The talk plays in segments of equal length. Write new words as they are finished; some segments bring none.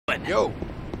Yo.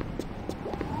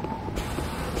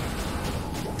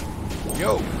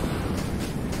 Yo.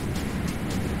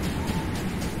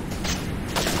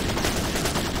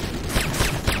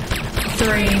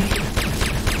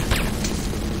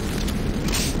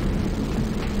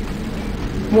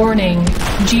 Warning,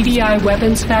 GDI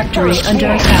weapons factory under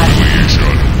attack.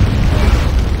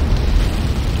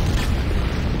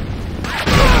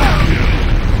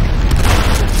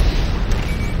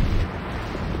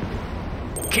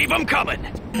 Keep them coming!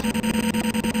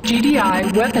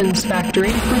 GDI weapons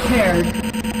factory prepared.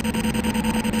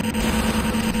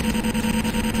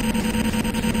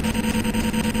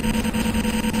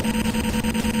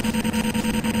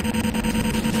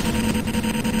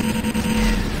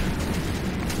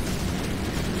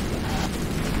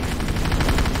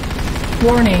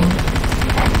 Warning.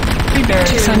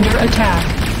 Barracks under attack.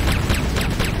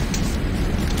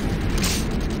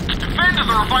 Defend the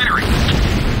refinery!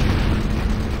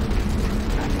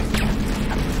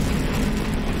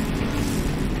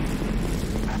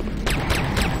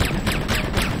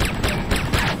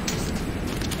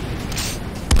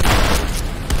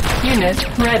 Unit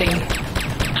ready.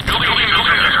 Building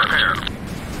repair.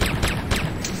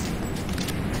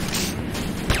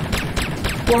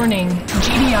 Warning.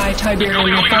 GDI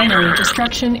Tiberium refinery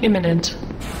destruction imminent.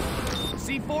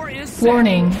 C4 is set.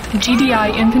 Warning.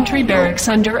 GDI infantry barracks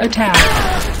under attack.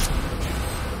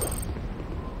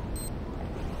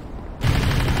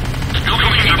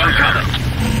 Building needs repair.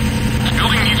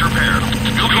 Building needs repair.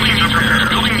 Building needs repair.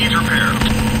 Building needs repair.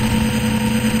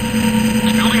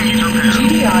 Building needs repair.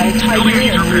 GDI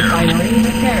Tiberium refinery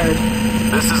repaired.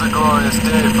 This is a glorious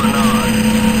day for Nod.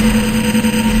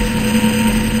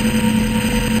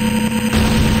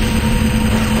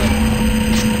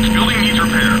 Building needs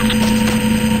repair.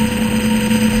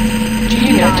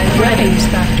 GDI weapons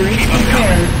factory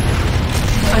prepared.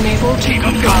 Unable to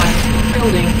comply.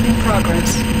 Building in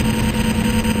progress.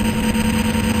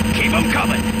 Keep them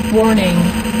coming! Warning.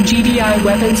 GDI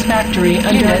weapons factory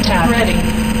under attack. Ready.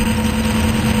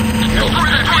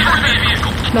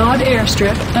 Nod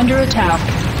airstrip under attack.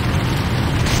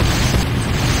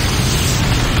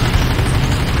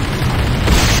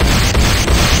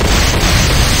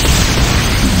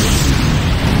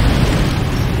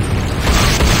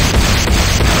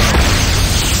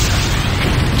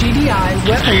 GDI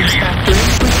weapons factory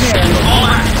prepared.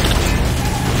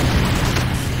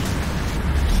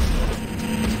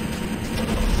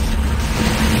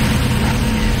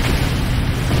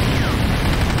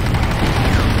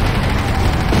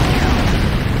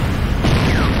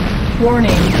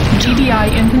 Warning, GDI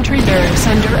infantry barracks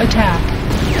under attack.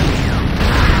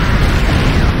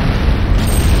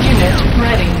 Unit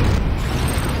ready.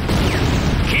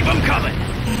 Keep them coming!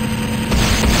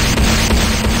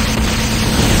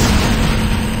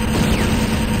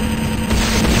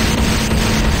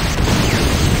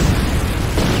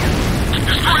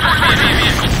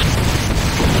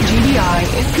 GDI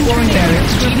infantry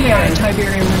barracks. GDI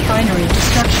Tiberium refinery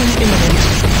destruction imminent.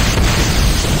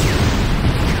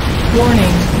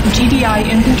 Warning, GDI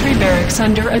infantry barracks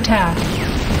under attack.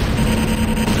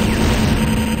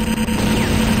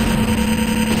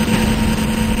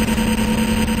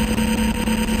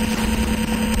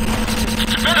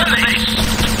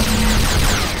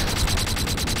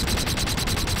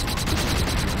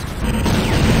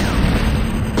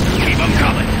 Keep them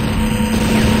coming!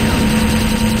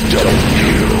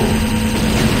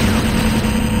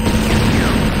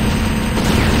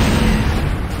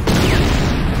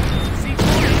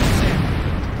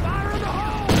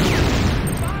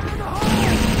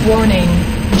 Warning,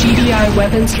 GDI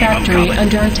weapons factory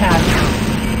under attack.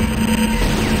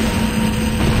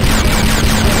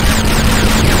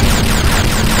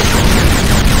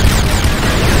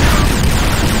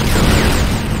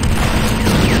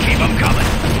 Keep them coming!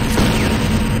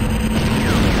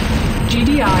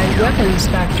 GDI weapons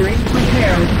factory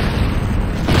prepared.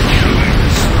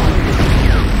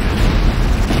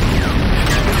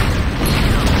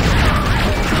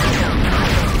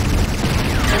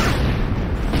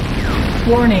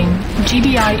 Warning,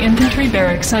 GDI infantry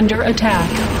barracks under attack.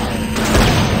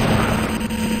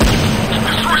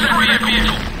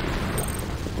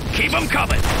 Keep them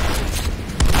coming!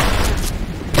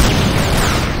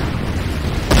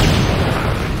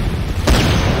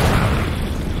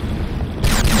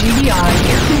 GDI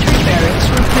infantry barracks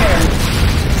repaired.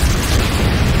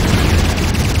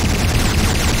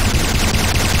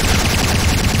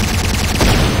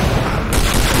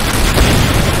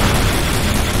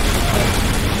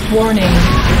 Warning,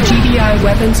 GDI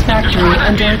weapons factory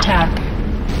under attack.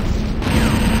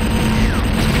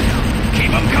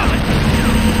 Keep them coming!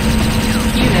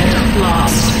 Unit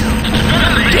lost.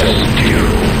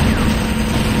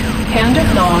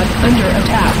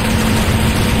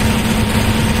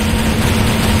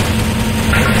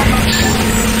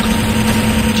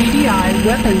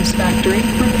 weapons factory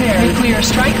repaired. Nuclear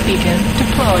strike beacon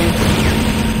deployed.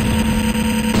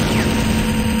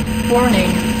 Warning.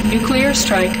 Nuclear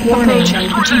strike approaching.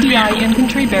 GDI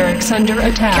infantry barracks under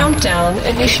attack. Countdown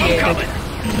initiated.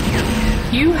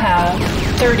 You have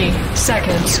 30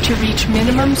 seconds to reach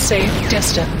minimum safe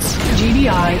distance.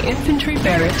 GDI infantry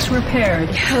barracks repaired.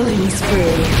 Killing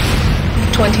spree.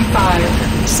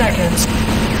 25 seconds.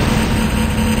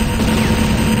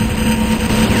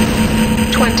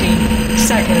 20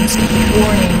 seconds.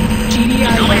 Warning.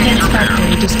 GDI weapons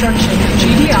factory destruction.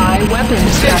 GDI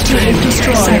weapons factory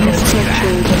destroyed.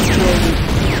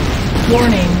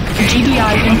 Warning.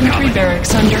 GDI infantry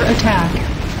barracks under attack.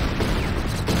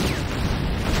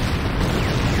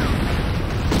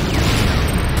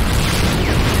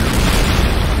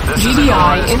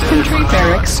 GDI infantry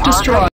barracks destroyed.